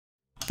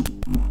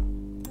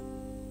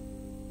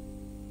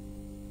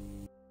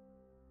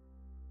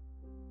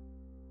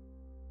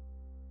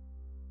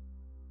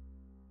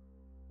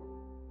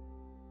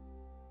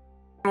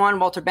everyone.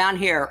 Walter Bound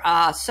here.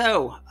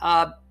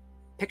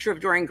 Picture of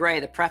Dorian Gray,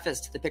 the preface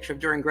to the Picture of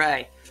Dorian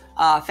Gray.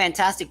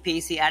 Fantastic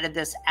piece. He added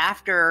this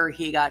after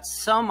he got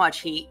so much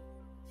heat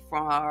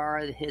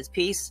for his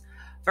piece.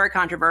 Very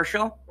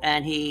controversial.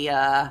 And he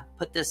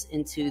put this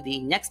into the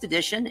next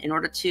edition in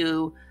order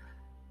to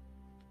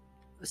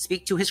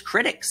speak to his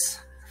critics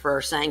for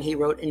saying he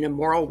wrote an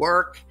immoral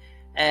work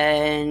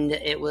and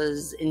it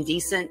was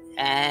indecent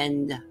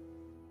and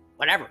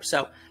whatever.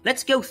 So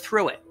let's go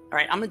through it. All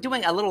right, I'm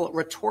doing a little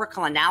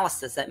rhetorical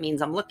analysis. That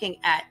means I'm looking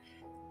at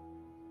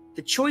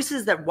the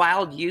choices that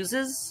Wilde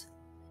uses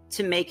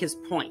to make his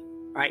point,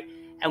 right?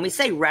 And we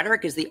say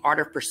rhetoric is the art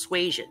of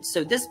persuasion.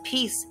 So this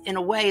piece, in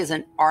a way, is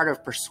an art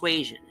of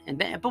persuasion.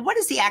 But what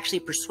is he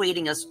actually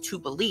persuading us to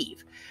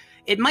believe?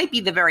 It might be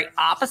the very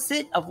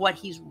opposite of what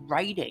he's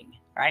writing,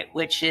 right?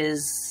 Which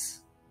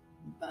is,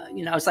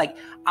 it's like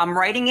I'm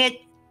writing it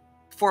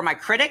for my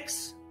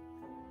critics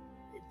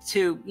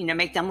to,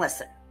 make them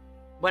listen,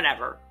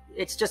 whatever.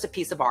 It's just a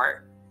piece of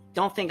art.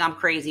 Don't think I'm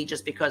crazy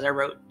just because I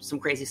wrote some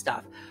crazy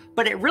stuff.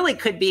 But it really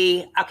could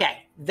be,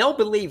 okay, they'll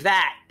believe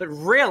that, but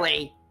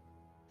really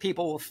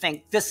people will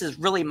think this is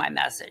really my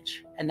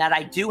message and that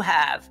I do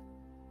have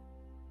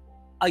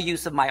a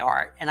use of my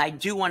art and I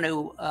do want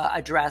to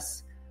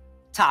address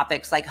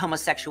topics like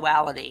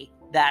homosexuality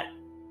that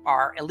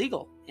are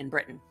illegal in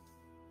Britain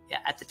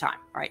at the time,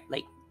 right?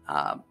 Late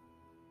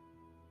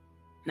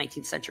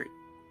 19th century.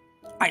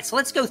 All right, so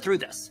let's go through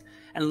this.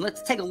 And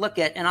let's take a look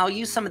at, and I'll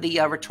use some of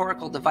the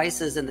rhetorical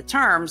devices and the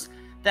terms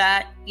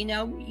that,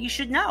 you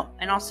should know,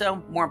 and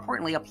also, more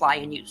importantly, apply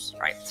and use,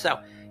 right? So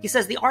he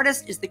says, the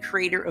artist is the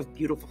creator of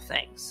beautiful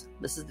things.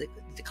 This is the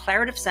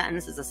declarative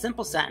sentence, is a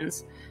simple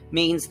sentence,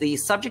 means the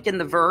subject and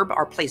the verb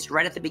are placed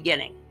right at the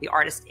beginning. The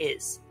artist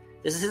is.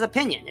 This is his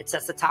opinion. It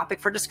sets the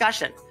topic for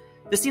discussion.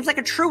 This seems like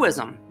a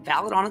truism,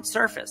 valid on its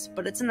surface,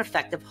 but it's an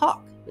effective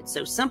hook. It's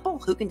so simple,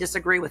 who can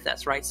disagree with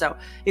this, right? So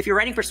if you're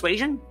writing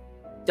persuasion,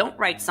 don't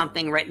write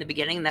something right in the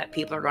beginning that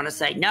people are going to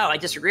say, no, I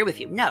disagree with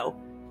you. No,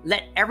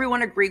 let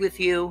everyone agree with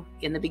you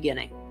in the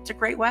beginning. It's a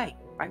great way,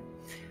 right?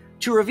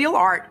 To reveal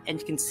art and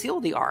to conceal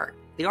the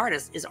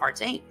artist is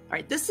art's aim,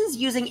 right? This is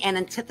using an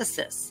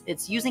antithesis.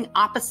 It's using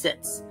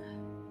opposites.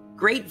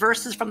 Great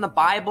verses from the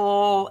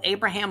Bible,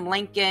 Abraham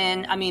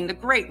Lincoln, the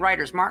great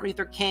writers, Martin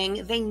Luther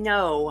King, they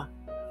know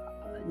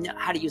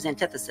how to use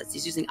antithesis.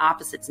 He's using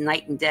opposites,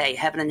 night and day,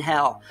 heaven and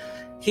hell.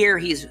 Here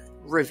he's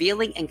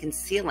revealing and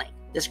concealing.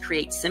 This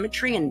creates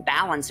symmetry and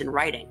balance in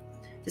writing.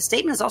 The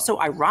statement is also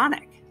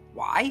ironic.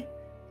 Why?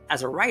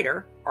 As a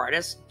writer,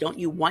 artist, don't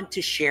you want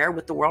to share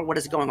with the world what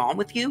is going on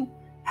with you?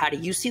 How do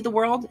you see the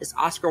world? Is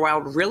Oscar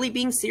Wilde really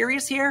being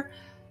serious here?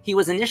 He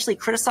was initially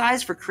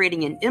criticized for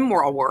creating an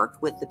immoral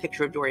work with The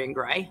Picture of Dorian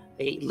Gray,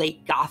 a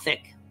late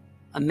Gothic,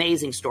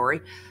 amazing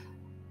story.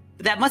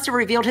 But that must have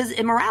revealed his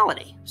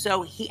immorality.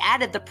 So he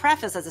added the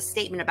preface as a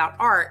statement about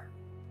art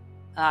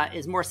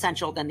is more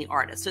essential than the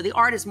artist. So the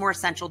art is more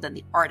essential than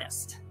the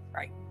artist.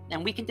 Right.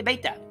 And we can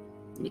debate that.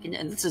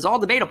 And this is all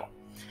debatable.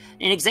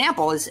 An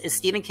example is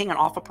Stephen King an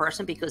awful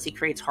person because he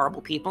creates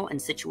horrible people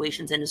and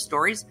situations in his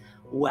stories?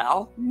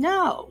 Well,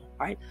 no.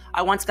 Right.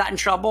 I once got in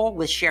trouble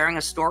with sharing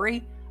a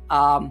story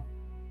of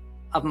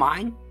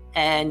mine,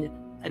 and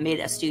I made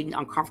a student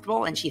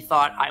uncomfortable, and she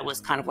thought I was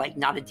kind of like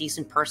not a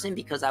decent person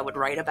because I would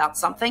write about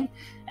something.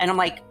 And I'm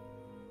like,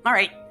 all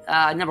right,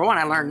 number one,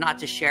 I learned not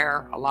to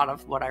share a lot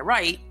of what I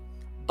write.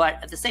 But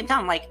at the same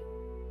time, like,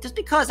 just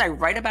because I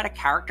write about a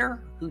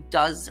character who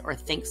does or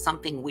thinks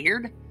something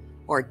weird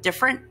or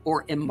different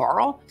or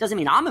immoral doesn't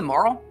mean I'm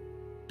immoral,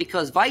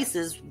 because vice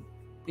is,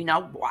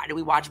 why do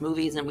we watch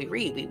movies and we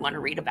read? We want to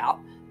read about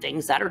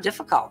things that are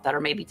difficult, that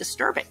are maybe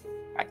disturbing,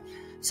 right?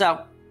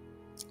 So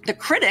the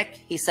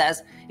critic, he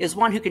says, is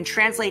one who can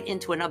translate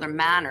into another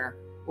manner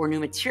or new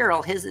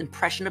material his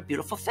impression of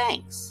beautiful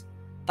things.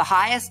 The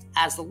highest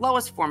as the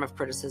lowest form of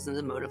criticism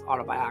is the mode of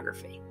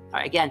autobiography. All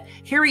right, again,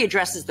 here he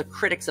addresses the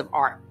critics of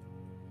art.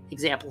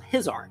 Example,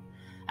 his art.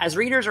 As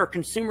readers or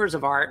consumers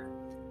of art,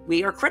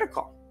 we are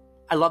critical.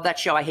 I love that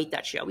show. I hate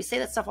that show. We say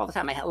that stuff all the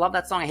time. I love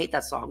that song. I hate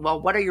that song. Well,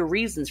 what are your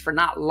reasons for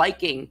not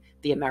liking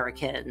The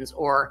Americans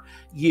or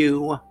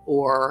You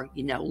or,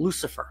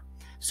 Lucifer?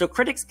 So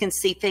critics can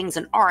see things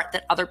in art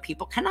that other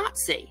people cannot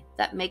see.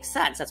 That makes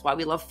sense. That's why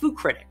we love food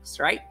critics,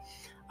 right?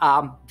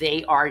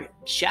 They are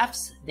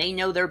chefs. They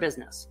know their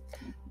business.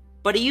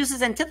 But he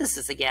uses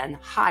antithesis again,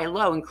 high,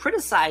 low, and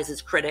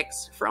criticizes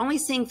critics for only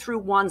seeing through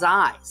one's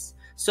eyes.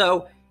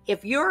 So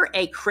if you're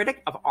a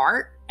critic of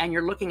art and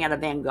you're looking at a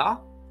Van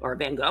Gogh,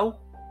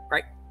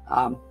 right,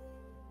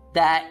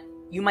 that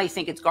you might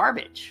think it's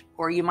garbage,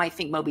 or you might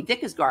think Moby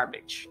Dick is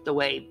garbage, the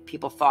way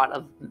people thought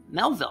of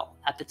Melville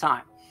at the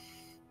time.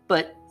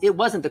 But it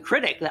wasn't the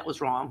critic that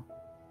was wrong.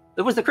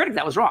 It was the critic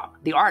that was wrong.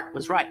 The art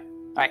was right,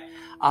 right?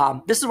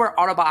 This is where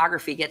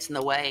autobiography gets in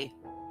the way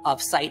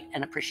of sight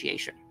and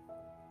appreciation.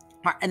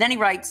 And then he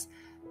writes,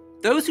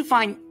 those who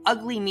find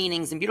ugly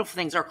meanings in beautiful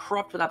things are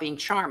corrupt without being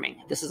charming.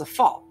 This is a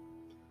fault.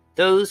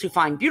 Those who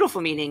find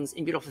beautiful meanings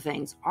in beautiful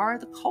things are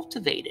the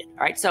cultivated.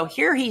 All right. So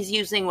here he's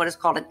using what is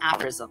called an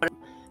aphorism.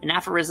 An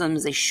aphorism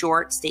is a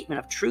short statement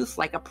of truth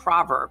like a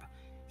proverb.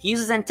 He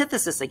uses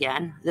antithesis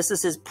again. This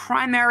is his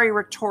primary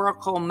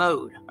rhetorical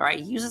mode. All right,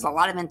 he uses a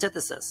lot of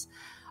antithesis.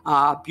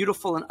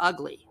 Beautiful and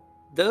ugly.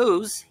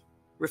 Those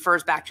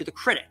refers back to the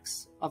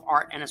critics of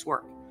art and its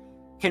work.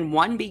 Can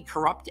one be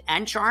corrupt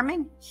and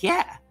charming?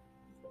 Yeah.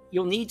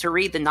 You'll need to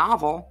read the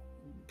novel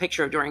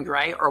Picture of Dorian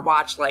Gray or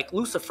watch like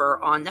Lucifer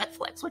on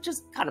Netflix, which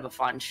is kind of a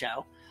fun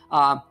show.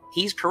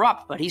 He's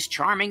corrupt, but he's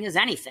charming as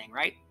anything,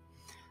 right?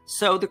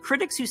 So the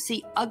critics who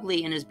see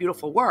ugly in his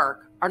beautiful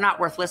work are not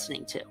worth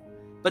listening to.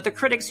 But the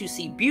critics who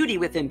see beauty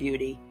within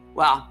beauty,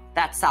 well,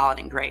 that's solid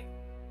and great.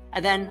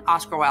 And then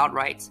Oscar Wilde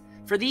writes,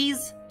 for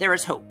these, there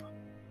is hope.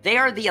 They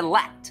are the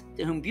elect,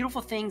 to whom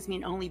beautiful things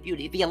mean only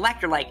beauty. The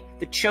elect are like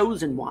the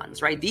chosen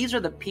ones, right? These are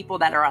the people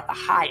that are at the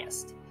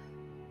highest.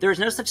 There is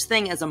no such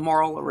thing as a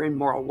moral or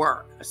immoral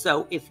work.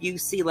 So if you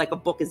see like a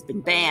book has been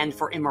banned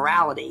for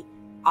immorality,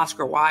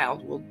 Oscar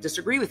Wilde will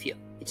disagree with you.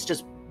 It's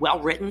just well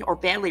written or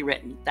badly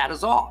written. That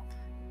is all.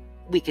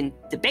 We can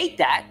debate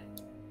that,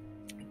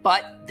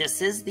 but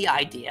this is the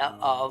idea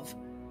of,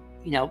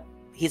 you know,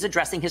 he's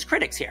addressing his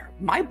critics here.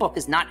 My book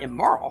is not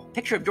immoral.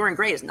 Picture of Dorian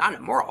Gray is not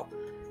immoral.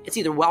 It's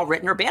either well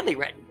written or badly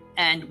written.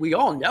 And we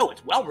all know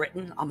it's well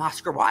written. I'm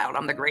Oscar Wilde.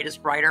 I'm the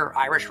greatest writer,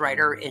 Irish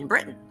writer in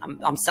Britain.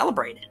 I'm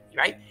celebrated,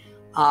 right?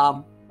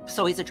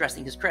 So he's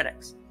addressing his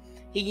critics.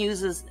 He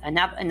uses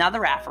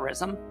another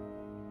aphorism,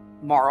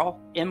 moral,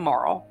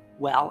 immoral,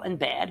 well, and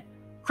bad.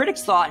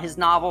 Critics thought his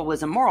novel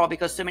was immoral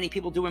because so many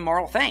people do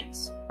immoral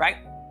things, right?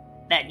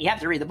 That you have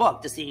to read the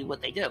book to see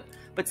what they do.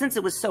 But since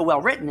it was so well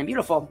written and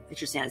beautiful, it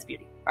should stand as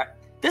beauty. All right.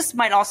 This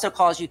might also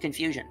cause you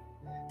confusion.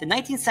 The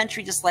 19th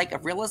century dislike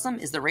of realism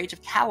is the rage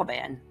of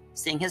Caliban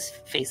seeing his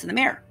face in the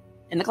mirror,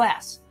 in the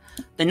glass.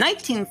 The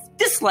 19th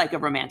dislike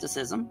of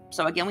romanticism.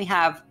 So again, we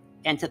have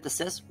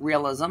antithesis,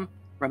 realism,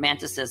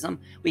 romanticism.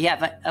 We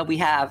have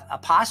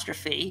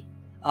apostrophe.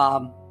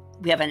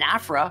 We have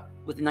anaphora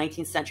with the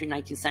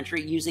 19th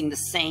century using the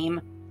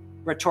same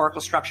rhetorical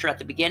structure at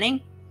the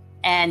beginning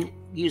and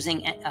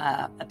using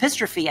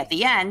epistrophe at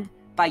the end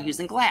by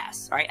using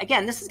glass. All right.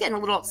 Again, this is getting a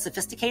little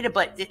sophisticated,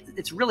 but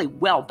it's really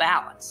well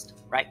balanced,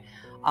 right?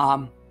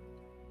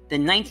 The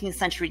 19th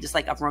century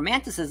dislike of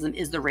romanticism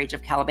is the rage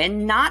of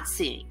Caliban, not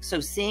seeing. So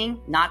seeing,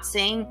 not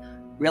seeing,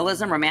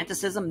 realism,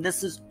 romanticism,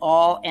 this is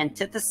all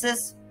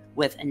antithesis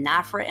with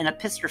anaphora and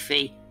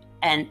epistrophe.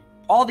 And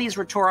all these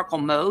rhetorical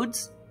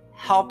modes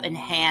help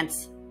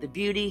enhance the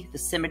beauty, the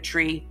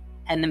symmetry,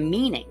 and the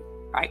meaning,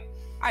 right?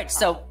 All right,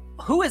 so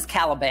who is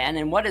Caliban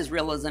and what is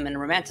realism and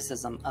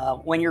romanticism?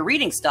 When you're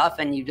reading stuff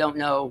and you don't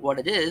know what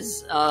it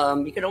is,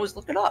 you can always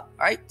look it up,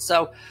 right?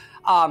 So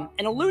an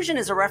illusion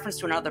is a reference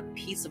to another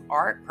piece of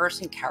art,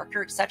 person,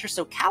 character, etc.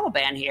 So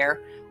Caliban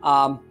here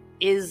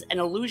is an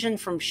illusion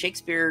from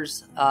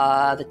Shakespeare's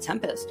The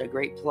Tempest, a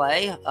great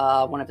play,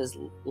 one of his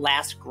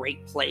last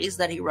great plays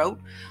that he wrote.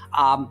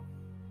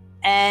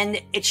 And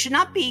it should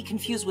not be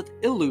confused with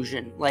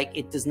illusion, like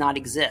it does not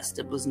exist.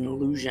 It was an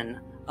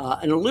illusion.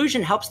 An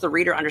illusion helps the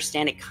reader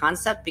understand a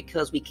concept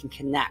because we can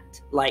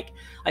connect. Like,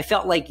 I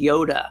felt like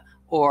Yoda,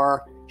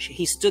 or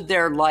he stood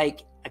there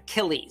like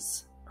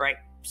Achilles, right?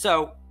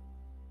 So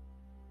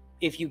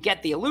if you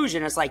get the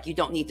illusion, it's like you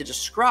don't need to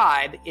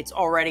describe, it's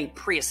already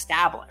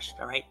pre-established,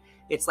 all right?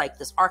 It's like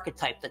this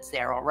archetype that's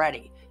there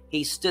already.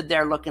 He stood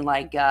there looking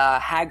like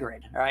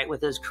Hagrid, all right,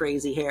 with his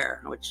crazy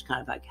hair, which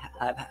kind of like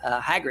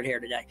Hagrid hair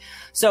today.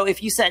 So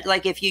if you said,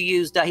 like, if you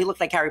used, he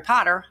looked like Harry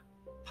Potter,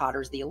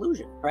 Potter's the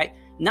illusion, right?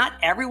 Not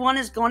everyone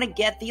is going to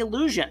get the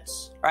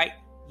illusions, right?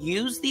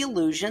 Use the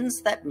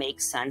illusions that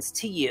make sense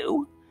to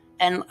you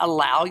and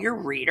allow your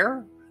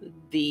reader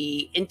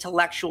the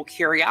intellectual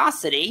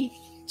curiosity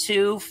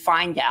to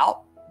find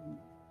out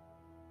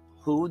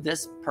who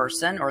this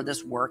person or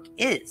this work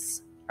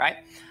is, right?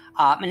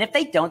 And if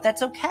they don't,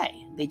 that's okay.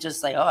 They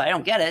just say, oh, I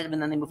don't get it,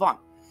 and then they move on.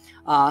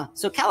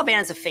 So Caliban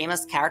is a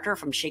famous character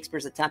from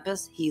Shakespeare's The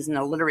Tempest. He's an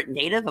illiterate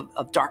native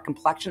of dark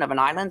complexion of an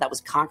island that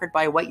was conquered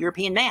by a white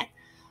European man,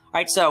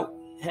 right? So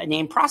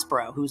named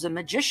Prospero, who's a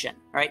magician,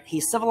 right?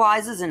 He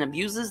civilizes and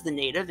abuses the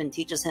native and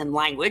teaches him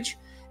language.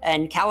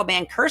 And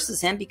Caliban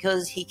curses him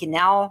because he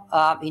now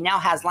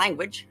has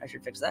language. I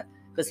should fix that.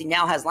 Because he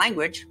now has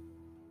language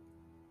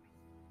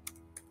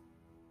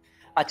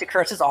to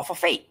curse his awful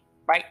fate,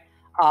 right?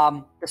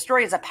 The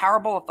story is a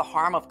parable of the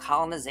harm of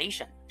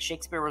colonization.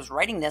 Shakespeare was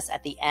writing this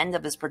at the end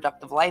of his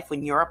productive life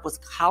when Europe was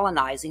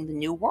colonizing the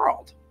New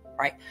World,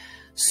 right?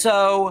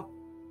 So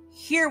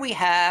here we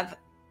have,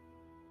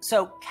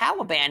 so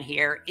Caliban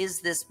here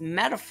is this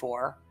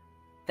metaphor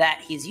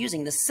that he's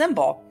using, the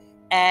symbol,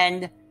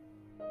 and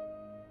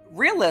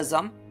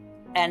realism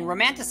and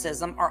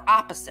romanticism are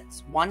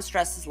opposites. One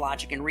stresses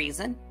logic and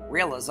reason,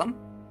 realism,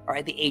 all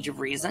right, the age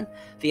of reason.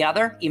 The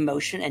other,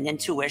 emotion and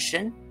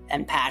intuition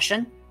and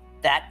passion.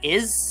 That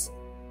is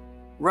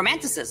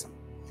romanticism.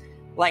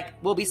 Like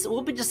we'll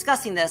be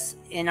discussing this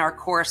in our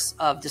course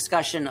of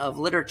discussion of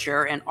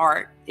literature and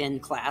art in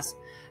class.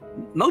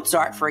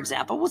 Mozart, for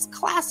example, was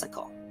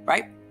classical,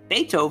 right?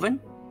 Beethoven,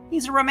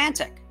 he's a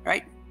romantic,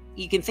 right?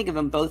 you can think of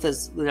them both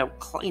as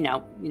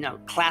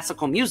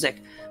classical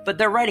music, but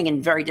they're writing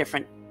in very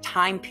different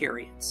time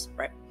periods,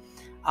 right?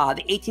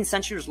 The 18th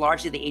century was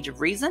largely the age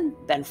of reason.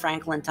 Ben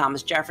Franklin,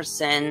 Thomas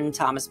Jefferson,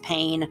 Thomas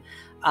Paine,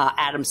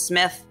 Adam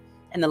Smith.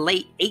 And the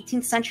late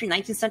 18th century,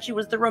 19th century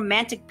was the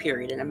Romantic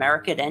period. In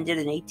America, it ended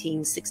in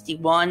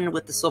 1861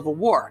 with the Civil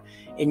War.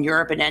 In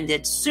Europe, it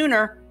ended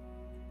sooner.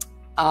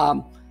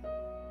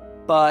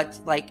 But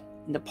like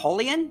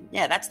Napoleon,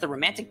 yeah, that's the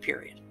Romantic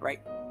period,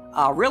 right?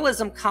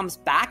 Realism comes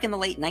back in the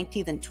late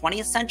 19th and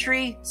 20th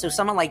century. So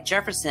someone like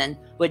Jefferson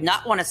would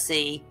not want to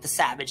see the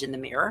savage in the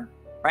mirror,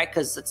 right?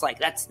 Because it's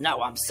like,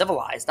 I'm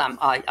civilized.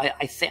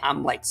 I think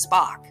I'm like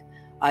Spock.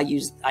 I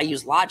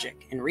use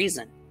logic and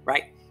reason,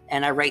 right?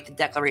 And I write the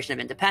Declaration of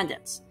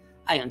Independence.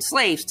 I own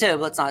slaves too,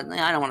 but I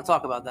don't want to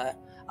talk about that.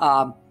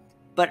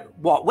 But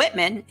Walt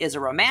Whitman is a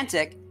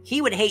romantic.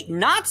 He would hate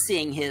not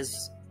seeing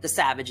the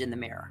savage in the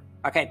mirror,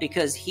 okay?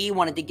 Because he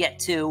wanted to get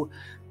to,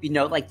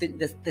 like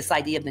this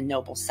idea of the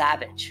noble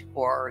savage,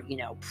 or,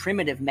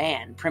 primitive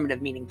man,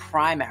 primitive meaning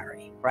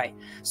primary, right?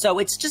 So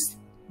it's just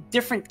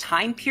different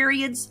time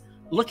periods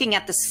looking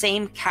at the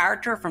same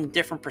character from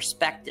different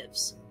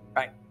perspectives,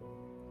 right?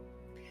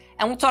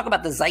 And we'll talk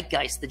about the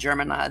zeitgeist, the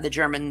German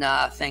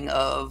thing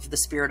of the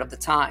spirit of the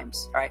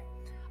times, right?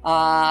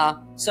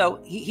 So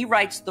he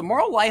writes, the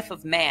moral life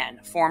of man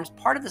forms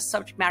part of the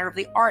subject matter of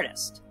the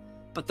artist,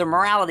 but the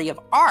morality of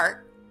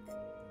art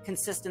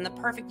consists in the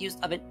perfect use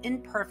of an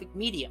imperfect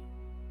medium.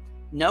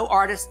 No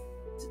artist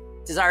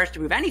desires to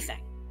prove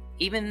anything.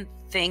 Even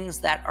things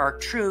that are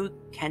true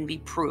can be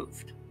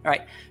proved. All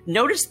right.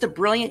 Notice the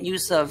brilliant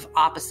use of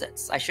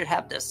opposites. I should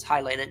have this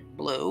highlighted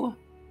blue. All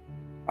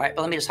right,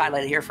 but let me just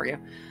highlight it here for you.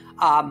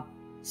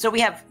 So we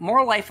have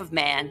moral life of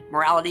man,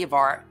 morality of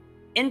art,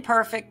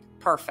 imperfect,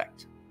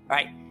 perfect.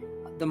 Right.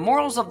 The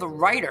morals of the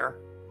writer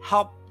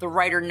help the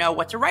writer know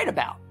what to write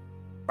about.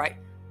 Right.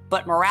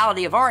 But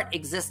morality of art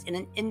exists in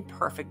an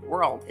imperfect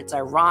world. It's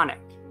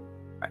ironic.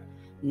 Right?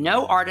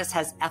 No artist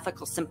has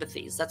ethical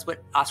sympathies. That's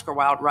what Oscar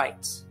Wilde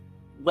writes.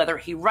 Whether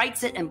he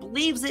writes it and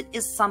believes it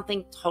is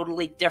something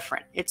totally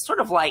different. It's sort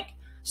of like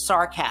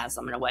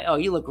sarcasm in a way. Oh,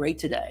 you look great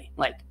today.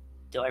 Like,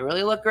 do I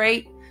really look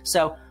great?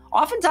 So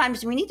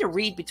oftentimes we need to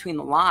read between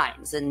the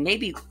lines, and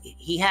maybe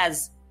he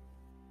has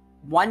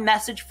one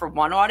message for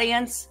one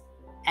audience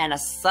and a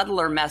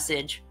subtler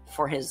message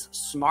for his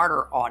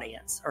smarter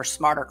audience or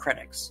smarter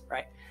critics,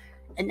 right?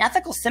 An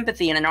ethical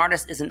sympathy in an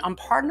artist is an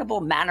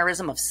unpardonable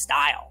mannerism of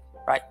style,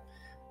 right?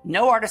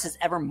 No artist is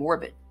ever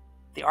morbid.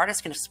 The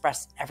artist can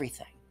express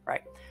everything,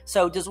 right?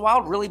 So does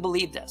Wilde really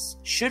believe this?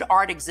 Should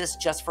art exist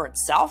just for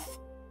itself?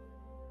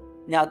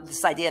 Now,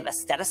 this idea of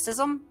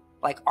aestheticism,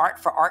 like art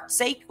for art's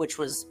sake, which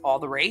was all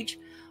the rage,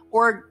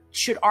 or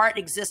should art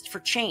exist for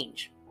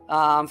change,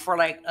 for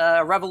like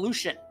a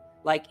revolution?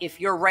 Like if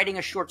you're writing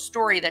a short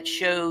story that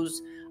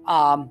shows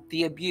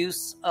the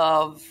abuse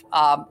of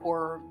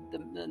or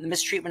the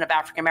mistreatment of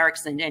African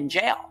Americans in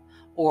jail,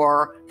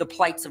 or the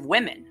plights of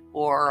women,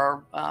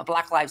 or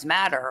Black Lives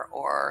Matter,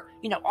 or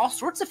all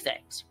sorts of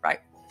things, right?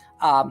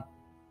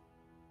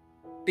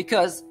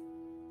 Because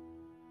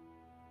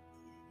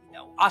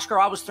Oscar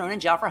Wilde was thrown in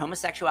jail for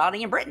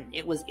homosexuality in Britain.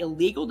 It was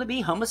illegal to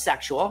be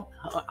homosexual.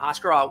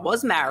 Oscar Wilde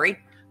was married,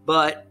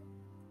 but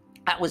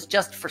that was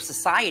just for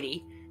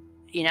society.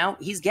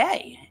 He's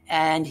gay,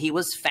 and he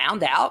was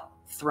found out,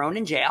 thrown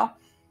in jail,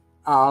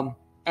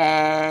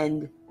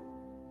 and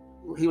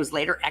he was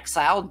later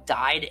exiled,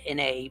 died in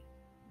a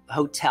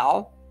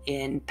hotel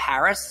in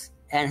Paris.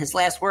 And his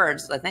last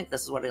words, I think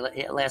this is what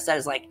he last said,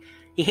 is like,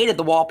 he hated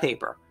the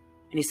wallpaper.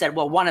 And he said,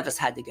 well, one of us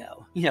had to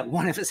go.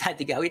 One of us had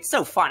to go. It's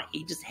so funny.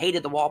 He just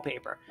hated the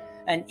wallpaper.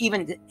 And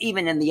even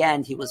in the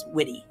end, he was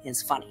witty.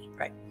 It's funny,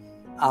 right?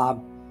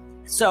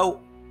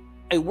 So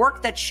a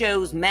work that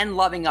shows men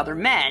loving other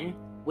men,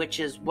 which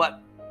is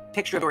what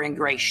Picture of Dorian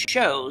Gray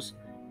shows,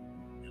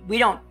 we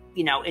don't,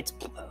 it's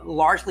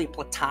largely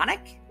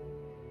platonic.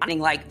 I mean,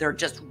 like they're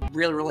just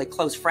really, really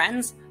close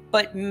friends,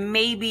 but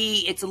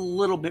maybe it's a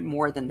little bit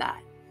more than that.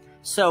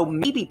 So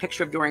maybe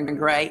Picture of Dorian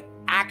Gray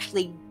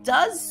actually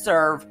does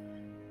serve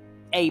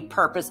a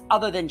purpose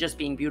other than just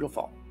being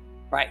beautiful,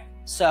 right?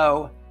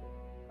 So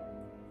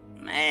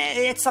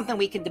it's something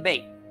we can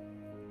debate,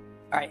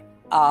 all right?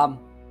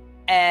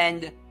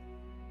 And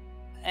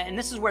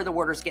this is where the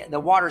waters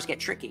get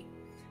tricky.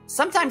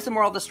 Sometimes the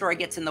moral of the story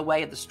gets in the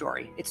way of the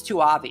story. It's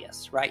too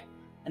obvious, right?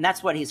 And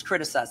that's what he's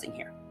criticizing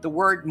here. The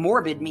word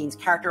morbid means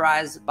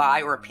characterized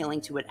by or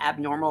appealing to an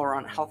abnormal or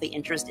unhealthy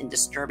interest in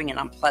disturbing and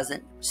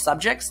unpleasant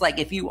subjects. Like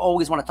if you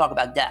always want to talk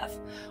about death,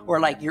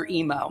 or like you're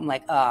emo, I'm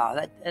like,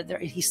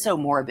 he's so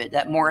morbid.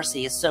 That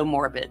Morrissey is so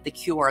morbid. The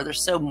Cure, they're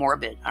so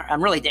morbid.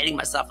 I'm really dating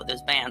myself with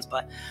those bands,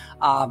 but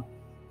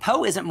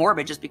Poe isn't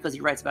morbid just because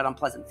he writes about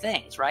unpleasant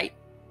things, right?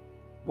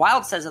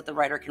 Wilde says that the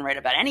writer can write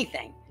about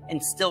anything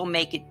and still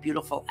make it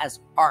beautiful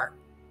as art,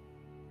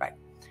 right?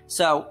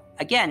 So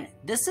again,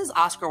 this is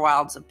Oscar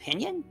Wilde's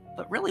opinion,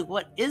 but really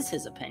what is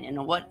his opinion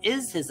and what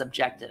is his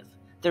objective?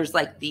 There's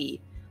the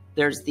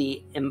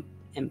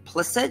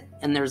implicit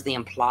and there's the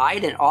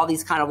implied, and all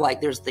these kind of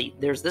like, there's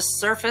this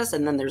surface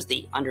and then there's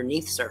the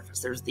underneath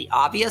surface. There's the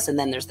obvious and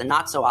then there's the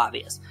not so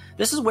obvious.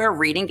 This is where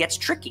reading gets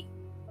tricky,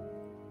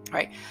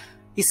 right?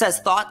 He says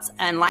thoughts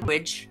and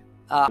language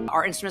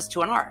are instruments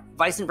to an art.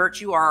 Vice and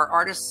virtue are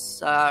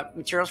artists'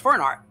 materials for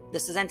an art.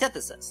 This is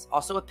antithesis.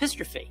 Also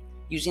epistrophe,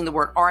 using the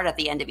word art at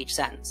the end of each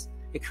sentence.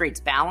 It creates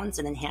balance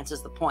and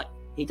enhances the point.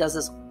 He does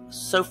this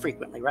so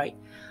frequently, right?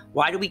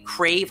 Why do we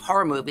crave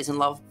horror movies and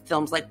love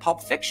films like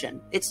Pulp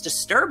Fiction? It's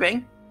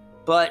disturbing,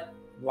 but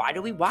why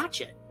do we watch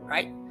it,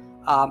 right?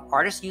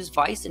 Artists use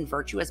vice and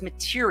virtue as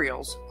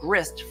materials,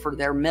 grist for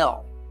their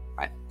mill,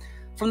 right?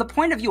 From the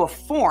point of view of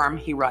form,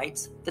 he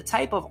writes, the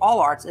type of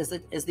all arts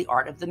is the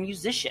art of the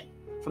musician.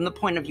 From the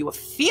point of view of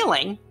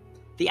feeling,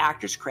 the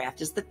actor's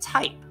craft is the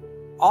type.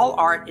 All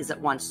art is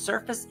at once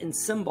surface and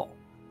symbol.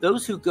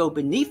 Those who go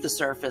beneath the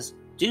surface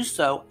do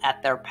so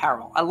at their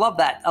peril. I love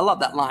that. I love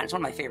that line. It's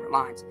one of my favorite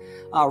lines.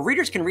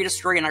 Readers can read a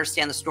story and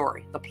understand the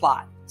story, the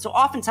plot. So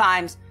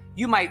oftentimes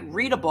you might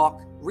read a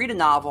book, read a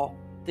novel.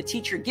 The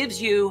teacher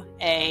gives you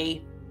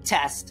a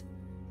test.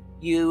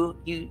 You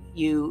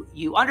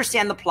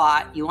understand the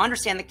plot. You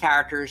understand the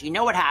characters. You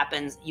know what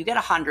happens. You get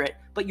 100,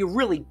 but you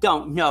really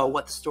don't know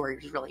what the story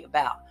is really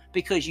about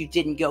because you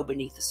didn't go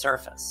beneath the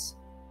surface.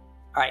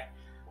 All right.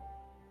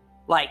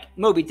 Like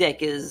Moby Dick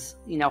is,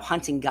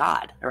 hunting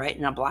God, all right,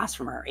 and a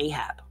blasphemer,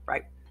 Ahab,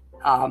 right?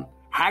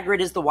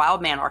 Hagrid is the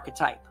wild man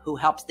archetype who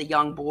helps the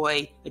young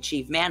boy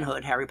achieve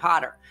manhood, Harry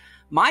Potter.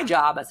 My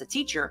job as a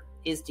teacher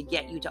is to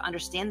get you to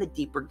understand the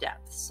deeper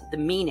depths, the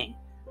meaning.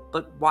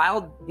 But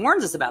Wilde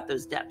warns us about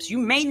those depths. You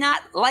may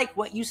not like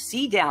what you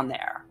see down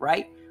there,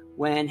 right?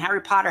 When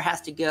Harry Potter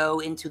has to go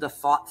into the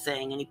thought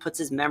thing and he puts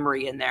his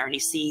memory in there and he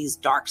sees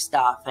dark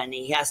stuff and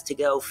he has to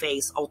go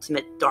face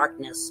ultimate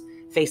darkness,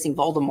 facing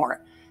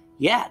Voldemort.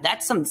 Yeah,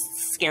 that's some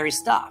scary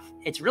stuff.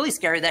 It's really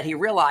scary that he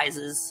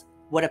realizes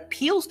what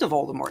appeals to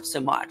Voldemort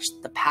so much,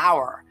 the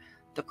power,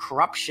 the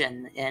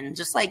corruption, and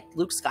just like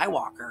Luke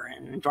Skywalker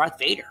and Darth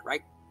Vader,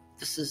 right?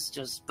 This is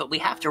just, but we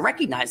have to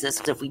recognize this,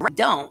 because if we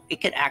don't, it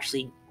could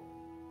actually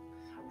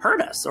hurt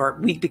us, or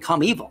we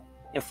become evil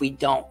if we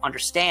don't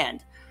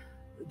understand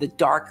the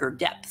darker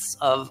depths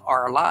of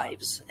our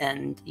lives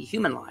and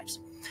human lives.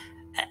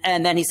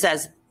 And then he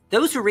says,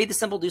 those who read the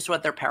symbol do so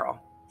at their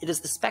peril. It is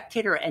the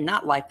spectator and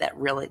not life that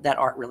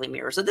art really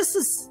mirrors. So this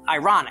is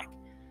ironic.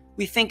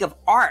 We think of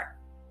art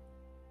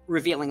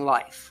revealing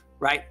life,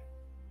 right?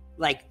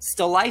 Like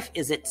still life.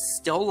 Is it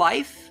still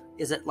life?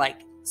 Is it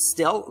like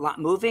still not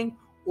moving?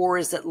 Or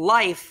is it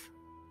life?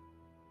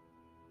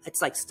 It's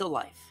like still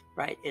life,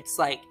 right? It's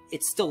like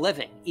it's still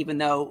living, even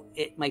though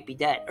it might be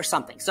dead or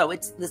something. So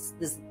it's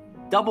this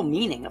double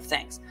meaning of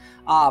things.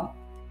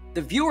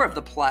 The viewer of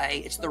the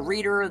play, it's the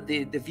reader,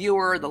 the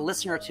viewer, the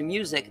listener to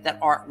music that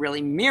art really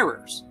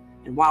mirrors.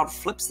 And Wilde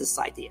flips this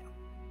idea,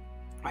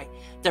 right?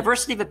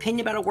 Diversity of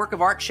opinion about a work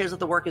of art shows that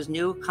the work is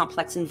new,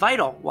 complex, and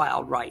vital,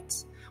 Wilde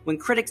writes. When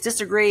critics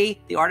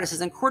disagree, the artist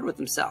is in accord with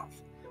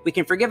himself. We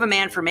can forgive a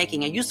man for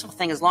making a useful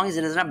thing as long as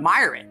he doesn't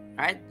admire it,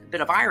 right? A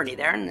bit of irony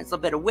there, and it's a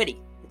bit of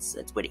witty.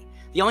 It's witty.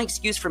 The only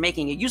excuse for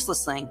making a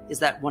useless thing is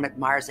that one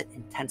admires it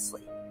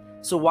intensely.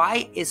 So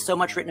why is so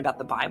much written about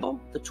the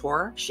Bible, the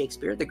Torah,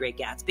 Shakespeare, The Great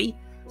Gatsby?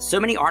 So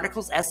many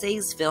articles,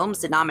 essays, films,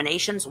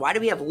 denominations. Why do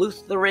we have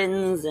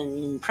Lutherans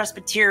and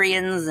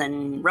Presbyterians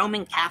and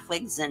Roman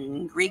Catholics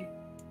and Greek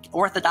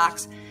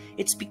Orthodox?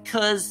 It's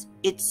because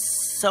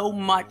it's so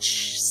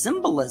much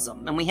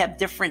symbolism, and we have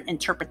different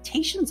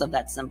interpretations of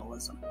that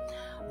symbolism.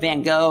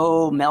 Van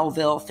Gogh,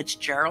 Melville,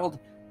 Fitzgerald,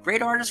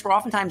 great artists were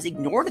oftentimes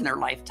ignored in their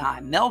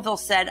lifetime. Melville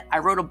said, I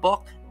wrote a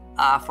book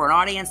for an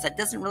audience that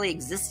doesn't really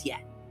exist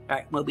yet.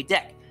 Right, Moby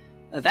Dick.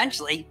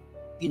 Eventually,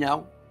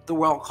 the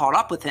world caught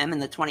up with him in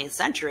the 20th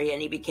century,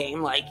 and he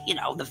became like,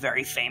 the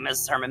very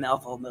famous Herman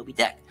Melville, Moby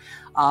Dick.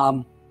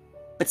 But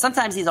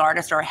sometimes these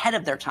artists are ahead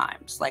of their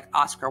times, like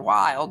Oscar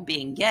Wilde,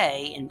 being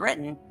gay in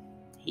Britain.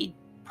 He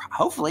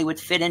hopefully would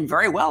fit in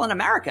very well in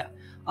America,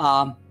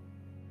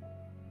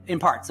 in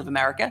parts of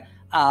America,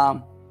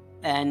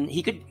 and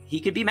he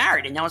could be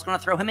married, and no one's going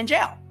to throw him in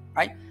jail,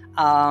 right?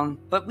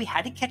 But we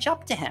had to catch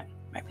up to him,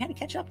 right? We had to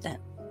catch up to him.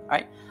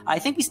 Right? I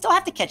think we still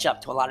have to catch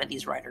up to a lot of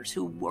these writers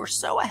who were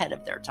so ahead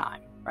of their time,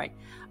 right?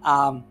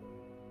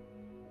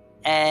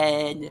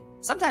 And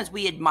sometimes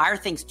we admire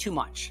things too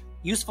much,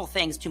 useful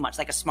things too much,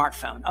 like a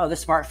smartphone. Oh, the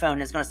smartphone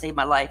is going to save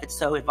my life. It's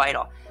so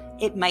vital.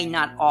 It may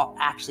not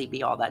actually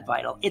be all that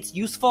vital. It's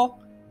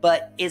useful,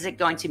 but is it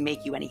going to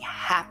make you any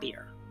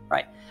happier,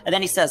 right? And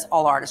then he says,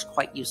 all art is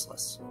quite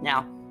useless.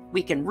 Now,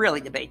 we can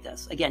really debate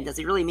this. Again, does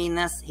he really mean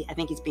this? I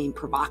think he's being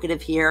provocative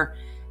here.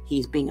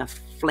 He's being a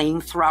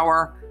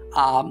flamethrower.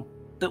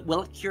 But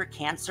will it cure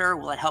cancer?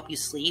 Will it help you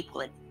sleep?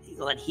 Will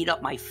it heat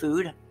up my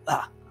food?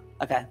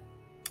 Okay,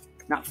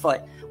 not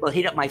foot. Will it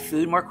heat up my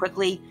food more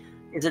quickly?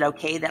 Is it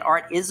okay that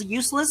art is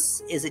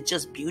useless? Is it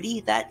just beauty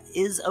that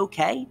is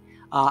okay?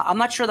 I'm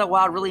not sure that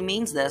Wilde really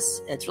means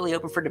this. It's really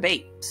open for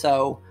debate.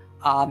 So,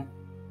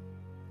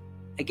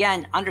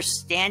 again,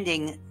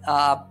 understanding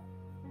the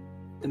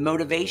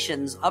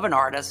motivations of an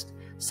artist.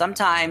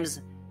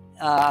 Sometimes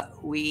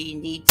we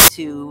need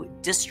to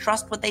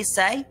distrust what they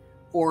say,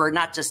 or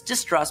not just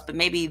distrust, but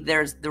maybe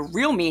there's the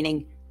real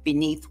meaning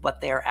beneath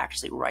what they're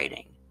actually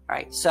writing.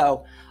 Right.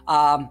 So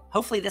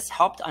hopefully this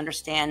helped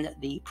understand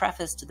the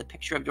preface to The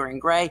Picture of Dorian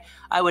Gray.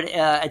 I would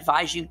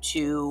advise you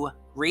to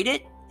read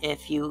it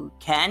if you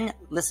can.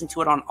 Listen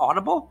to it on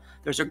Audible.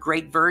 There's a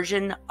great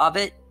version of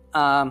it.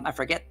 I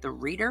forget the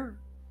reader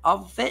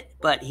of it,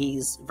 but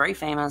he's very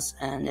famous,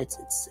 and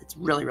it's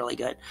really, really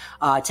good.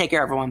 Take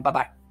care, everyone.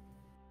 Bye-bye.